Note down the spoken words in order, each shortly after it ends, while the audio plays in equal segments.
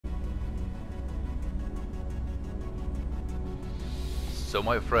So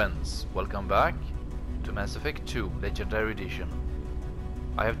my friends, welcome back to Mass Effect 2 Legendary Edition.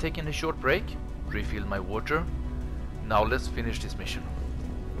 I have taken a short break, refilled my water. Now let's finish this mission.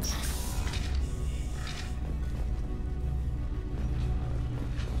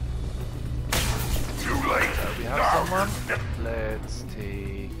 Too late. We have someone. Let's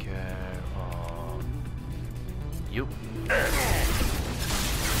take care of you.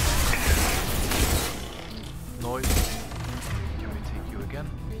 Noise. Can we take you again?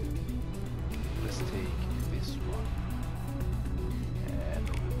 Let's take this one. And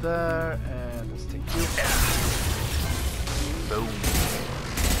over there. And let's take you. Boom.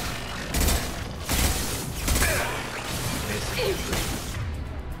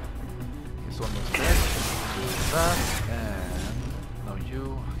 He's almost dead. Do that. And now you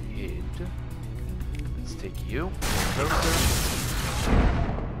hit. Let's take you. Closer.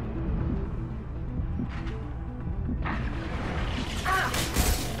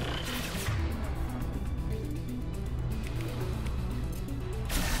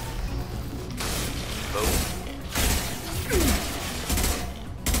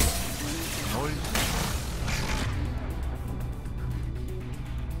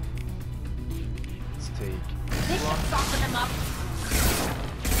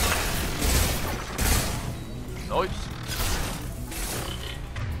 Noise.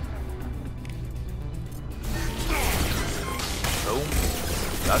 Boom.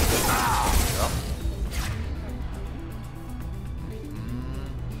 That's it. Yeah.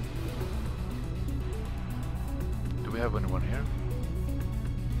 Do we have anyone here?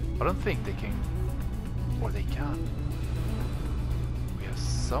 I don't think they can. Or they can. We have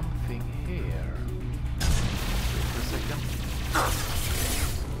something here. Wait for a second.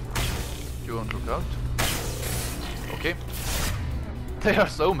 You won't look out? Okay. There are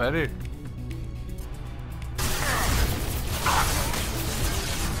so many.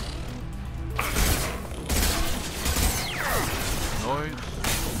 Noise.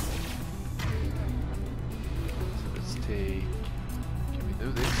 So let's take... Can we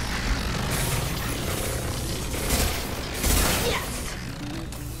do this? Yes.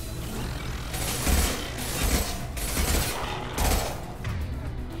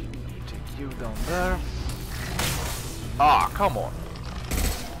 Let me take you down there. Ah, come on.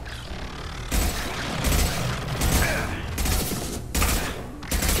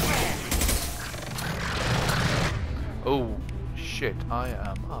 Oh, shit, I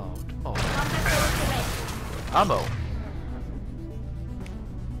am out of ammo.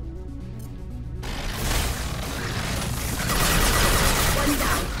 One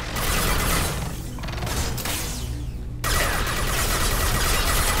down.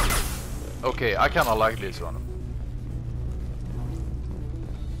 Okay, I kinda like this one.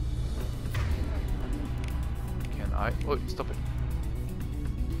 Oh, stop it.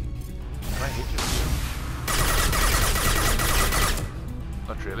 Can I hit you?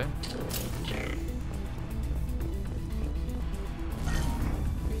 Not really.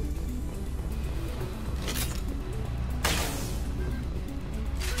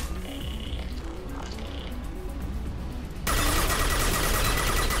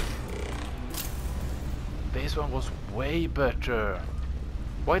 This one was way better.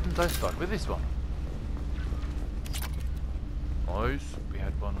 Why didn't I start with this one? Nice. We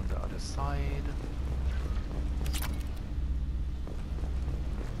had one on the other side.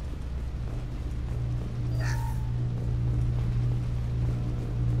 I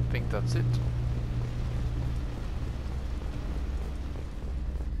think that's it.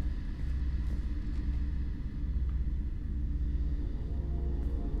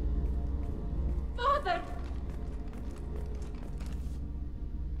 Father!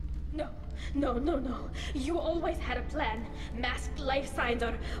 No. You always had a plan. Masked life signs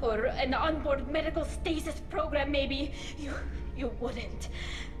or an onboard medical stasis program maybe. You wouldn't.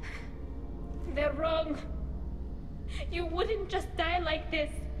 They're wrong. You wouldn't just die like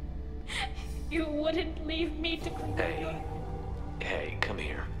this. You wouldn't leave me to clean up. Hey, come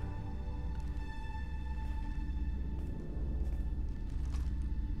here.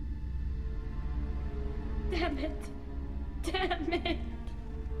 Damn it.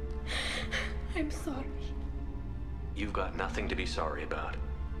 I'm sorry. You've got nothing to be sorry about.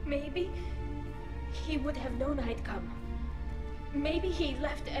 Maybe he would have known I'd come. Maybe he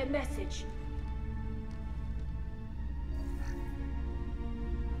left a message.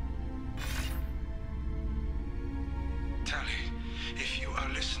 Tali, if you are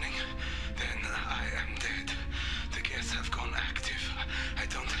listening, then I am dead. The gears have gone active. I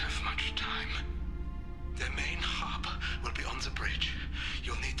don't have much time. The main hub will be on the bridge.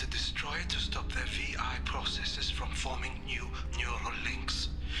 You'll need to destroy it to stop their VI AI processes from forming new neural links.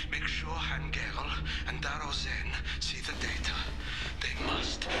 Make sure Hangerl and Daro Zen see the data. They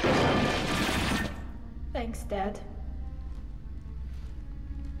must. Thanks, Dad.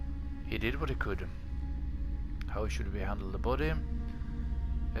 He did what he could. How should we handle the body?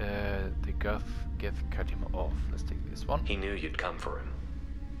 The Geth cut him off. Let's take this one. He knew you'd come for him.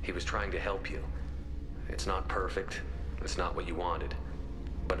 He was trying to help you. It's not perfect. It's not what you wanted.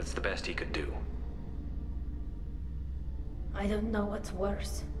 But it's the best he could do. I don't know what's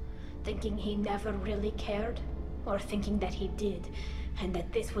worse. Thinking he never really cared, or thinking that he did, and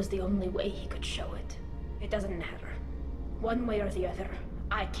that this was the only way he could show it. It doesn't matter. One way or the other,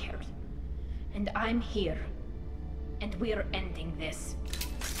 I cared. And I'm here. And we're ending this.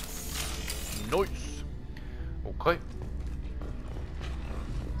 Nice. Okay.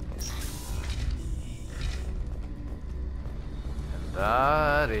 And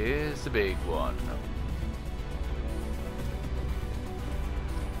that is a big one.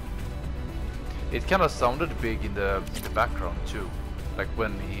 It kind of sounded big in the background too, like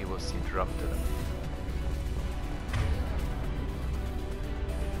when he was interrupted.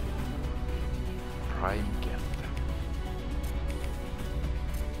 Prime Geth.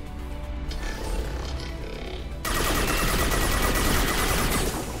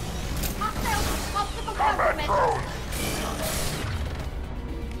 Combat drone!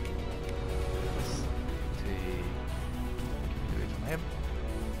 Take it from him.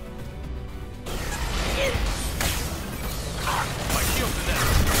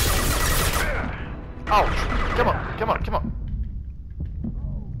 Ouch! Come on, come on, come on!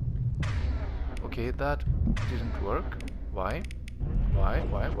 Okay, that didn't work. Why?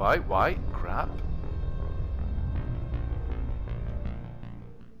 Why? Crap.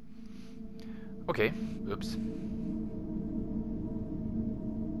 Okay, oops.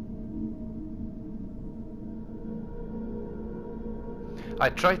 I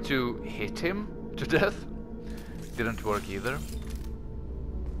tried to hit him to death. Didn't work either.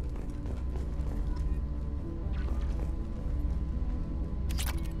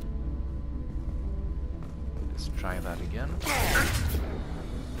 Let's try that again.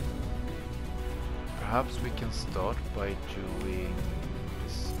 Perhaps we can start by doing the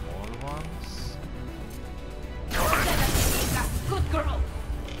small ones. Good girl!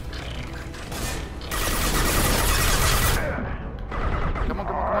 Come on.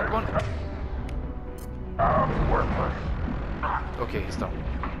 Worthless. Okay, he's done.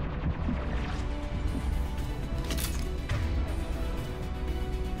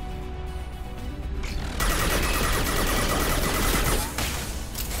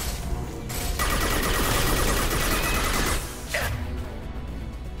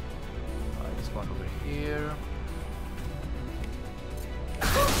 This one over here.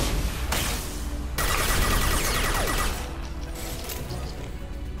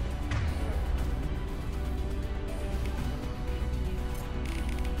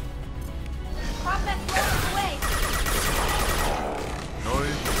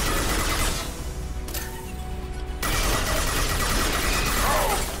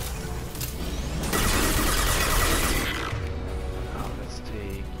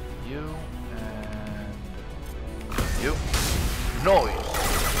 Noise!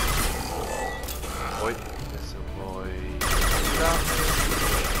 Avoid this, avoid that.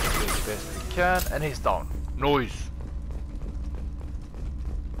 Do the best we can, and he's down. Noise!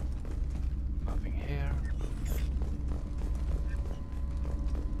 Nothing here.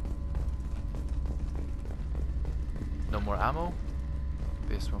 No more ammo.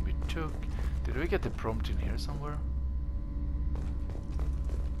 This one we took. Did we get the prompt in here somewhere?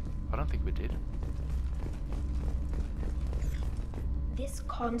 I don't think we did. This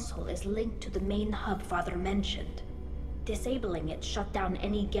console is linked to the main hub Father mentioned. Disabling it shut down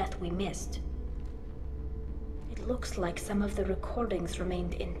any Geth we missed. It looks like some of the recordings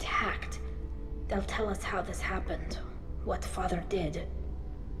remained intact. They'll tell us how this happened, what Father did.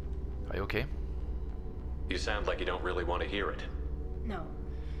 Are you okay? You sound like you don't really want to hear it. No.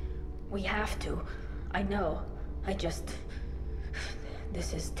 We have to. I know.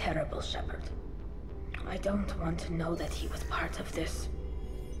 This is terrible, Shepard. I don't want to know that he was part of this.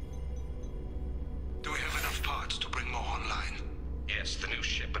 Do we have enough parts to bring more online? Yes, the new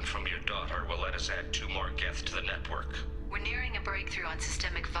shipment from your daughter will let us add 2 more Geth to the network. We're nearing a breakthrough on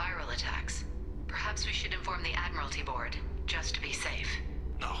systemic viral attacks. Perhaps we should inform the Admiralty Board, just to be safe.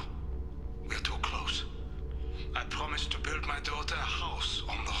 No. We're too close. I promised to build my daughter a house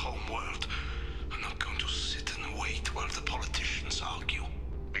on the home world. I'm not going to sit and wait while the politicians argue.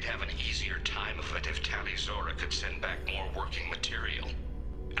 We'd have an easier time of it if Tali Zora could send back more working material.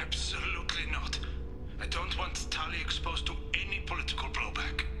 Absolutely not. exposed to any political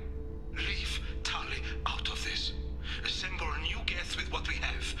blowback. Leave Tali out of this. Assemble a new Geth with what we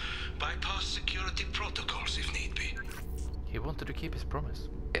have. Bypass security protocols if need be. He wanted to keep his promise.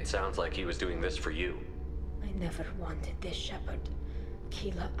 It sounds like he was doing this for you. I never wanted this, Shepard.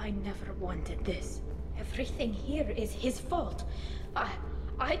 Keela, I never wanted this. Everything here is his fault.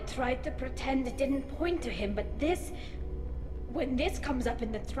 I tried to pretend it didn't point to him, but this... When this comes up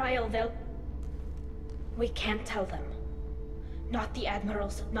in the trial, they'll... We can't tell them. Not the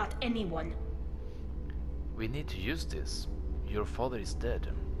Admirals, not anyone. We need to use this. Your father is dead.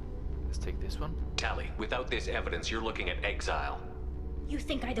 Let's take this one. Tali, without this evidence, you're looking at exile. You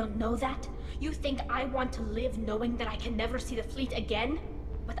think I don't know that? You think I want to live knowing that I can never see the fleet again?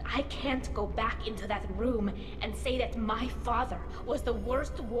 But I can't go back into that room and say that my father was the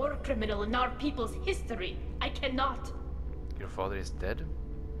worst war criminal in our people's history. I cannot. Your father is dead?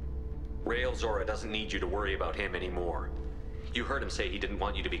 Rael Zora doesn't need you to worry about him anymore. You heard him say he didn't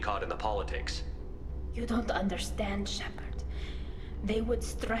want you to be caught in the politics. You don't understand, Shepard. They would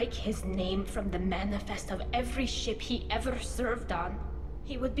strike his name from the manifest of every ship he ever served on.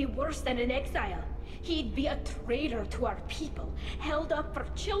 He would be worse than an exile. He'd be a traitor to our people, held up for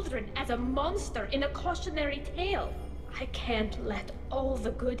children as a monster in a cautionary tale. I can't let all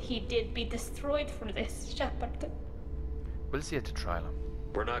the good he did be destroyed for this, Shepard. We'll see at the trial.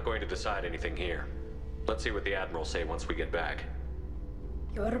 We're not going to decide anything here. Let's see what the Admirals say once we get back.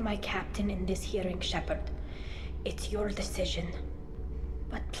 You're my captain in this hearing, Shepard. It's your decision.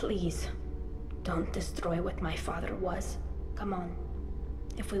 But please, don't destroy what my father was. Come on.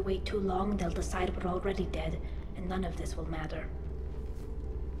 If we wait too long, they'll decide we're already dead, and none of this will matter.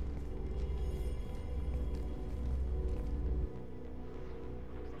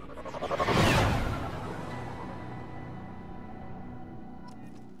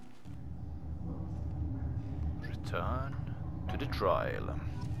 Return to the trial.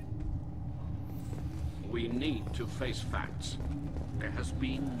 We need to face facts. There has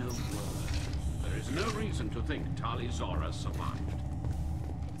been no word. There is no reason to think Tali Zora survived.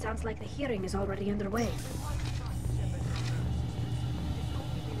 It sounds like the hearing is already underway.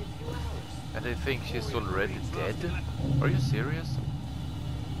 And I think she's already dead? Are you serious?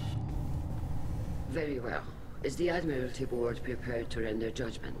 Very well. Is the Admiralty Board prepared to render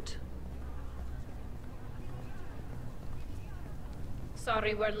judgment?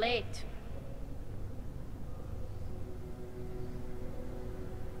 Sorry we're late.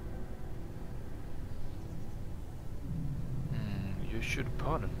 You should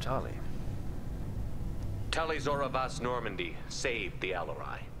pardon Tali. Tali Zora Vas Normandy saved the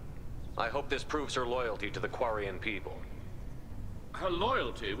Alarai. I hope this proves her loyalty to the Quarian people. Her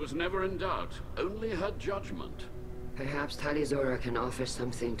loyalty was never in doubt, only her judgment. Perhaps Tali Zora can offer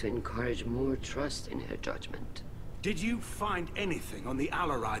something to encourage more trust in her judgment. Did you find anything on the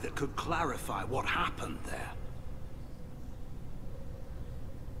Alarai that could clarify what happened there?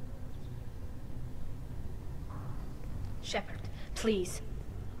 Shepard, please.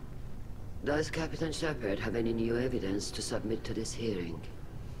 Does Captain Shepard have any new evidence to submit to this hearing?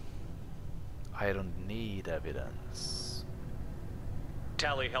 I don't need evidence.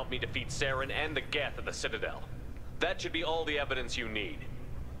 Tali helped me defeat Saren and the Geth at the Citadel. That should be all the evidence you need.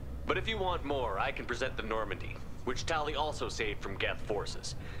 But if you want more, I can present the Normandy, which Tali also saved from Geth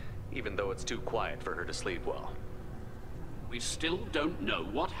forces, even though it's too quiet for her to sleep well. We still don't know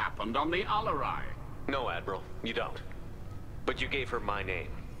what happened on the Alarai. No, Admiral, you don't. But you gave her my name.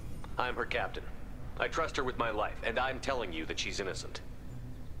 I'm her captain. I trust her with my life, and I'm telling you that she's innocent.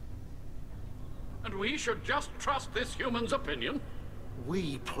 And we should just trust this human's opinion?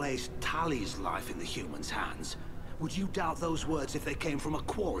 We placed Tali's life in the human's hands. Would you doubt those words if they came from a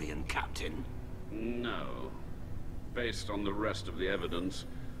Quarian, Captain? No. Based on the rest of the evidence,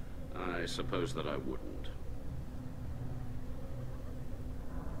 I suppose that I wouldn't.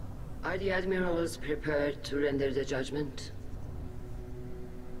 Are the Admirals prepared to render the judgment?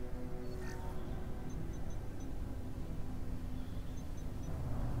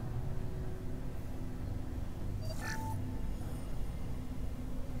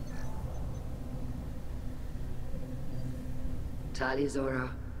 Tali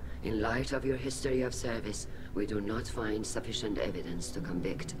Zora, in light of your history of service, we do not find sufficient evidence to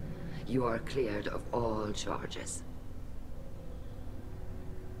convict. You are cleared of all charges.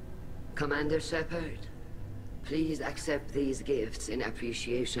 Commander Shepard, please accept these gifts in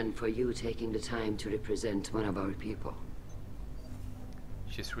appreciation for you taking the time to represent one of our people.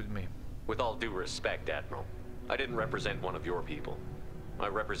 She's with me. With all due respect, Admiral, I didn't represent one of your people. I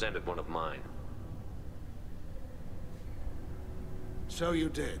represented one of mine. So you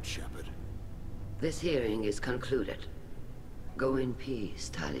did, Shepard. This hearing is concluded. Go in peace,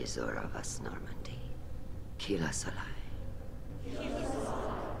 Tali'Zorah Vas Normandy. Kila Salai.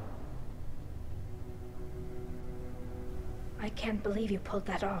 I can't believe you pulled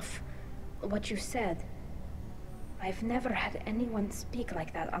that off. What you said. I've never had anyone speak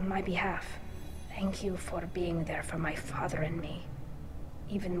like that on my behalf. Thank you for being there for my father and me.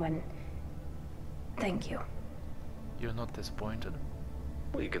 Even when... Thank you. You're not disappointed?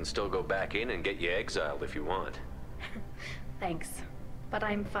 Well, you can still go back in and get you exiled if you want. Thanks. But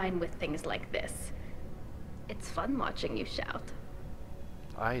I'm fine with things like this. It's fun watching you shout.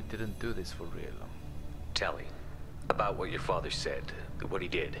 I didn't do this for real. Tali, about what your father said, what he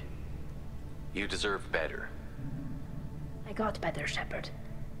did. You deserve better. I got better, Shepard.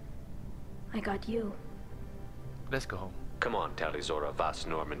 I got you. Let's go home. Come on, Tali'Zorah Vas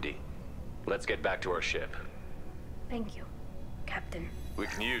Normandy. Let's get back to our ship. Thank you, Captain. We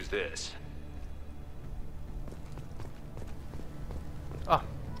can use this. Ah,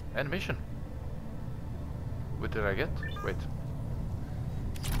 animation. What did I get? Wait.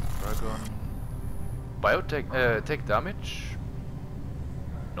 Dragon. Biotech, take damage.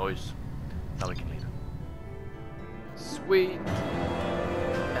 Noise. Now we can leave. Sweet.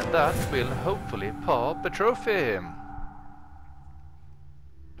 And that will hopefully pop a trophy.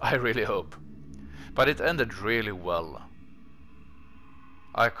 I really hope. But it ended really well.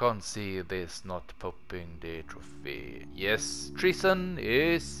 I can't see this not popping the trophy. Yes, treason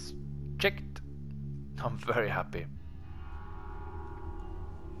is checked. I'm very happy.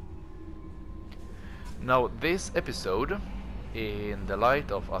 Now this episode, in the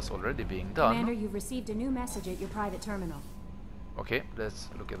light of us already being done... Commander, you've received a new message at your private terminal. Okay, let's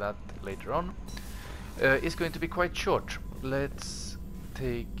look at that later on. It's going to be quite short. Let's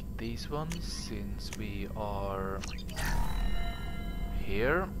take these ones since we are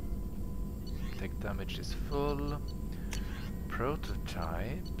here. Tech damage is full.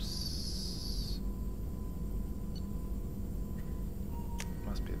 Prototypes.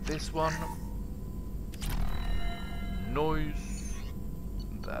 Must be this one. Noise.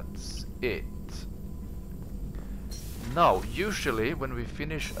 That's it. Now, usually when we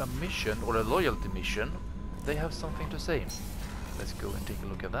finish a mission or a loyalty mission, they have something to say. Let's go and take a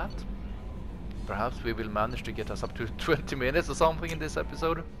look at that. Perhaps we will manage to get us up to 20 minutes or something in this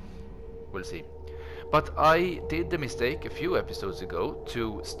episode. We'll see. But I did the mistake a few episodes ago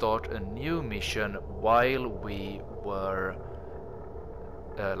to start a new mission while we were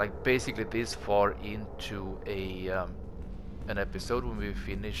like basically this far into an episode when we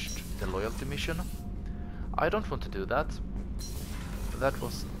finished the loyalty mission. I don't want to do that. That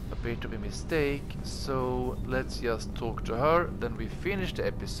was a bit of a mistake, so let's just talk to her. Then we finish the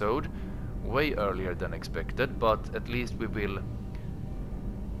episode way earlier than expected, but at least we will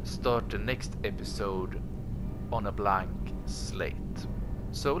start the next episode on a blank slate.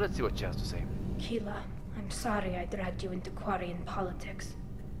 So let's see what she has to say. Keela, I'm sorry I dragged you into Quarian politics.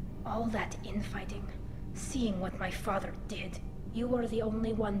 All that infighting, seeing what my father did. You were the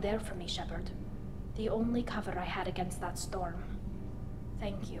only one there for me, Shepard. The only cover I had against that storm.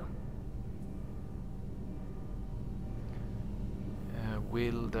 Thank you.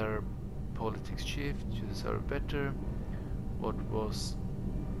 Will their politics shift? You deserve better. What was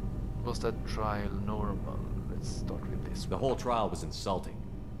that trial normal? Let's start with this. The whole trial was insulting.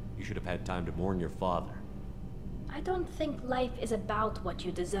 You should have had time to mourn your father. I don't think life is about what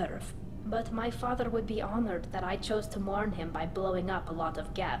you deserve, but my father would be honored that I chose to mourn him by blowing up a lot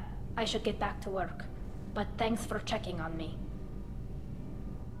of Geth. I should get back to work, but thanks for checking on me.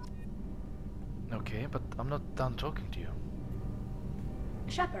 Okay, but I'm not done talking to you.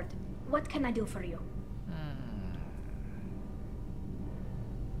 Shepard, what can I do for you?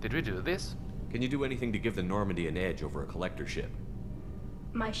 Did we do this? Can you do anything to give the Normandy an edge over a collector ship?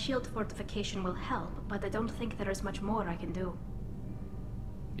 My shield fortification will help, but I don't think there is much more I can do.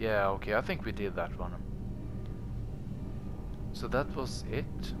 Yeah, okay, I think we did that one. So that was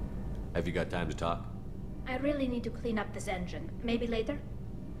it? Have you got time to talk? I really need to clean up this engine. Maybe later?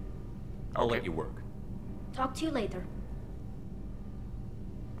 I'll let you work. Talk to you later.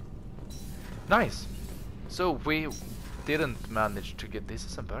 Nice! So we didn't manage to get this.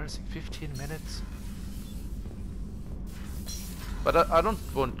 Is embarrassing. 15 minutes. But I don't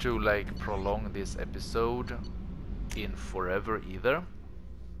want to like prolong this episode in forever either.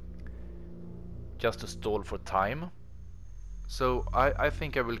 Just to stall for time. So I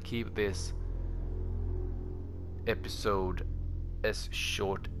think I will keep this episode as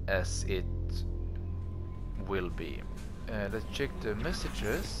short as it will be. Let's check the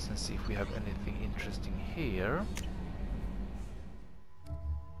messages and see if we have anything interesting here.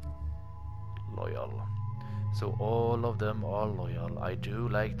 loyal. So all of them are loyal. I do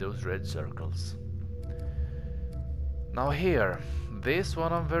like those red circles. Now here, this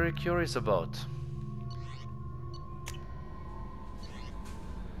one I'm very curious about.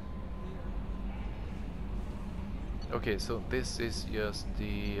 Okay, so this is just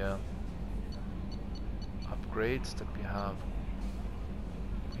the upgrades that we have.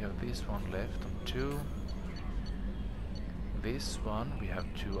 We have this one left on 2. This one, we have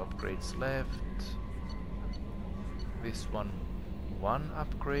 2 upgrades left. This one, 1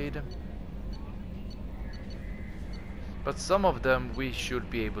 upgrade. But some of them we should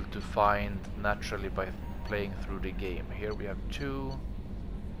be able to find naturally by playing through the game. Here we have 2.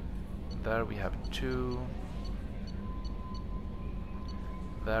 There we have 2.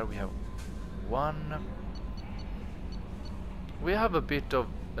 There we have 1. We have a bit of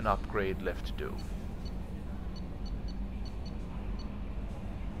an upgrade left to do.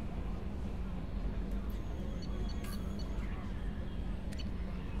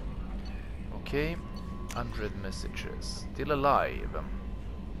 Okay, 100 messages. Still alive.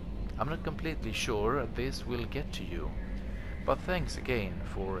 I'm not completely sure this will get to you, but thanks again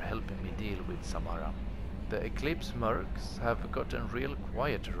for helping me deal with Samara. The Eclipse mercs have gotten real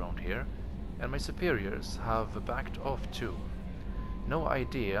quiet around here, and my superiors have backed off too. No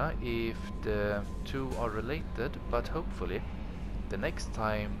idea if the two are related, but hopefully the next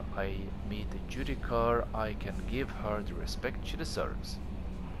time I meet Judicar I can give her the respect she deserves.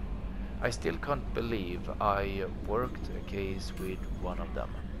 I still can't believe I worked a case with one of them.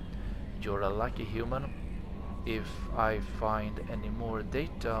 You're a lucky human. If I find any more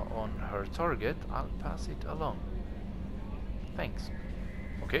data on her target, I'll pass it along. Thanks.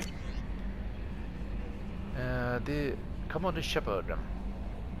 Okay. The Commander Shepard,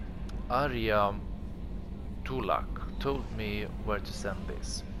 Arya Tulak, told me where to send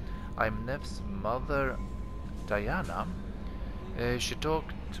this. I'm Nev's mother, Diana. She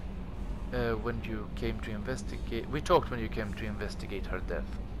talked when you came to investigate. We talked when you came to investigate her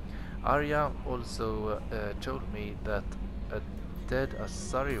death. Arya also told me that a dead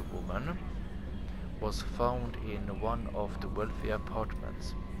Asari woman was found in one of the wealthy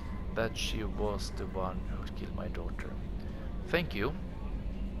apartments. That she was the one who killed my daughter. Thank you.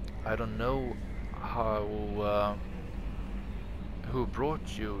 I don't know how who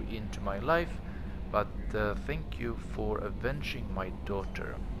brought you into my life, but thank you for avenging my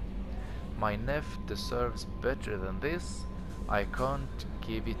daughter. My Neff deserves better than this. I can't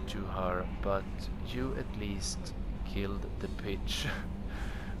give it to her, but you at least killed the bitch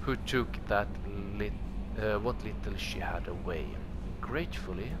who took that what little she had away.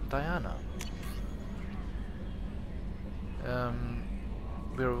 Gratefully, Diana.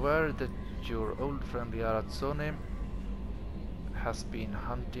 We're aware that your old friend Yaratsone has been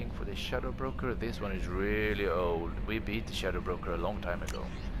hunting for the Shadow Broker. This one is really old. We beat the Shadow Broker a long time ago.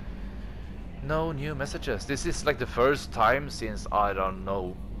 No new messages. This is like the first time since, I don't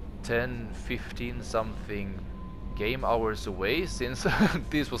know, 10, 15 something game hours away since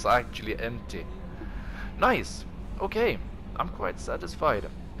this was actually empty. Nice. Okay. I'm quite satisfied,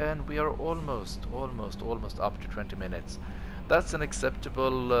 and we are almost up to 20 minutes. That's an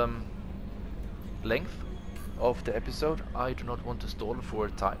acceptable length of the episode. I do not want to stall for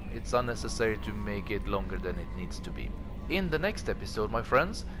time. It's unnecessary to make it longer than it needs to be. In the next episode, my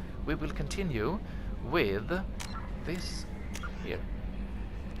friends, we will continue with this here.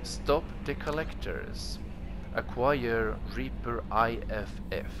 Stop the collectors. Acquire Reaper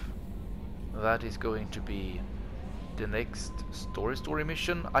IFF. That is going to be the next story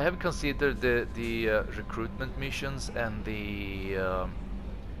mission. I have considered the recruitment missions and the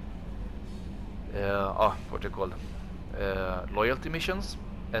what do you call them? Loyalty missions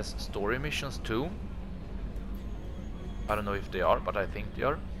as story missions too. I don't know if they are, but I think they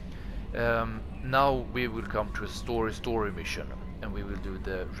are. Now we will come to a story mission, and we will do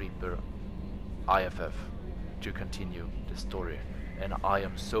the Reaper IFF to continue the story, and I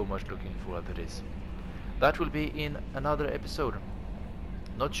am so much looking forward to this. That will be in another episode.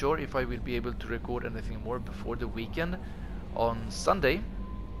 Not sure if I will be able to record anything more before the weekend. On Sunday,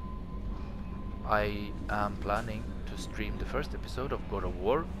 I am planning to stream the first episode of God of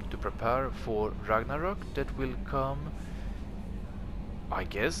War to prepare for Ragnarok that will come, I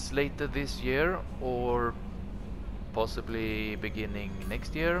guess, later this year or possibly beginning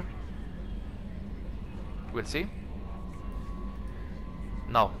next year. We'll see.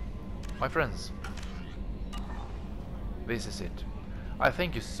 Now, my friends, this is it. I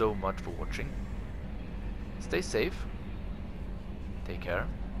thank you so much for watching. Stay safe. Take care.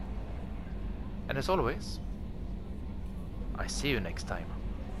 And as always, I see you next time.